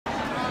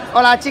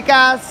Hola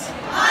chicas.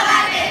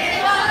 Hola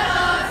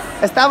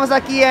todos. Estamos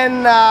aquí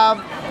en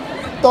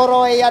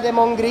Torroella de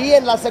Montgrí,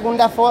 en la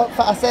segunda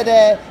fase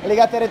de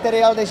Liga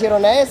Territorial de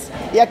Gironès.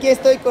 Y aquí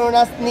estoy con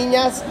unas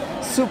niñas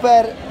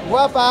súper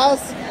guapas.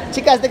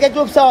 Chicas, ¿de qué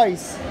club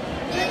sois?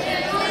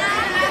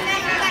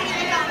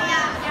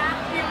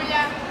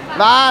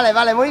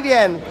 Vale, muy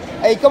bien.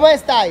 ¿Y cómo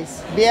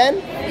estáis? ¿Bien?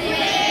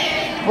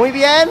 Bien. ¿Muy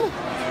bien?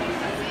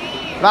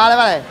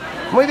 Vale.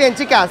 Muy bien,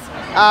 chicas.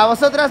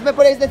 ¿Vosotras me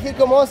podéis decir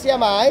cómo os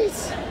llamáis?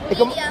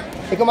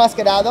 ¿Y cómo has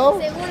quedado?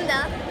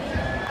 Segunda.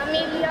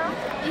 Amelia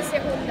y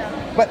segunda.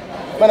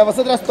 Bueno,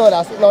 vosotras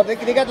todas. ¿No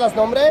digas los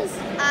nombres?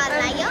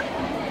 Naya.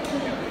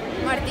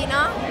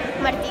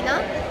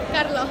 Martina.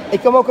 Carlos. ¿Y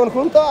como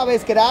conjunto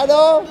habéis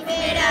quedado?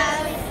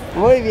 Primeras.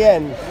 Muy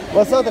bien.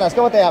 ¿Vosotras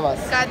cómo te llamas?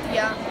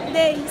 Katia.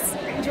 Deis.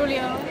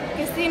 Julio.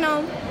 Cristina.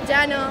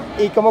 Jano.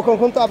 ¿Y como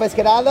conjunto habéis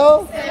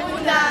quedado?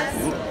 Segundas.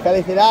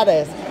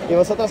 Felicidades. ¿Y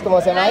vosotras cómo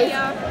os llamáis?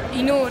 Naya.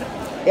 Y Nur.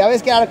 ¿Y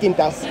habéis quedado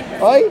quintas?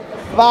 ¿Hoy?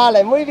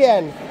 Vale, muy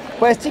bien.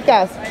 Pues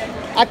chicas,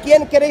 ¿a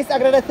quién queréis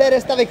agradecer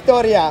esta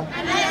victoria? A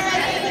nuestras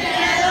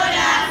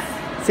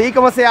entrenadores. ¿Sí?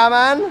 ¿Cómo se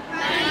llaman?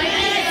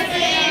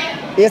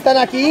 ¿Y están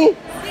aquí?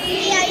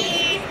 Sí,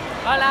 ahí.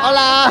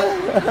 ¡Hola!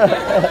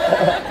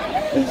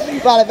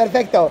 Vale,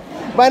 perfecto.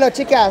 Bueno,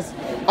 chicas,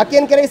 ¿a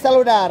quién queréis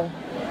saludar?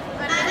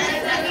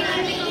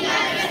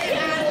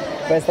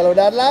 ¿Puedes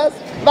saludarlas?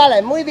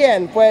 Vale, muy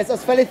bien, pues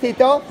os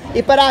felicito.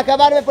 Y para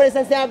acabar, ¿me puedes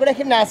enseñar algo de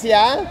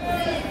gimnasia?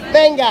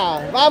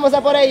 Venga, vamos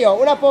a por ello.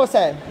 Una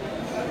pose.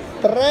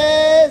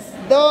 3,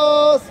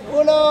 2,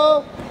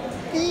 1.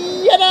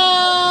 ¡Y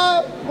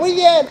ya! Muy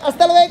bien,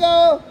 hasta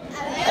luego.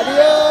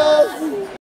 Adiós.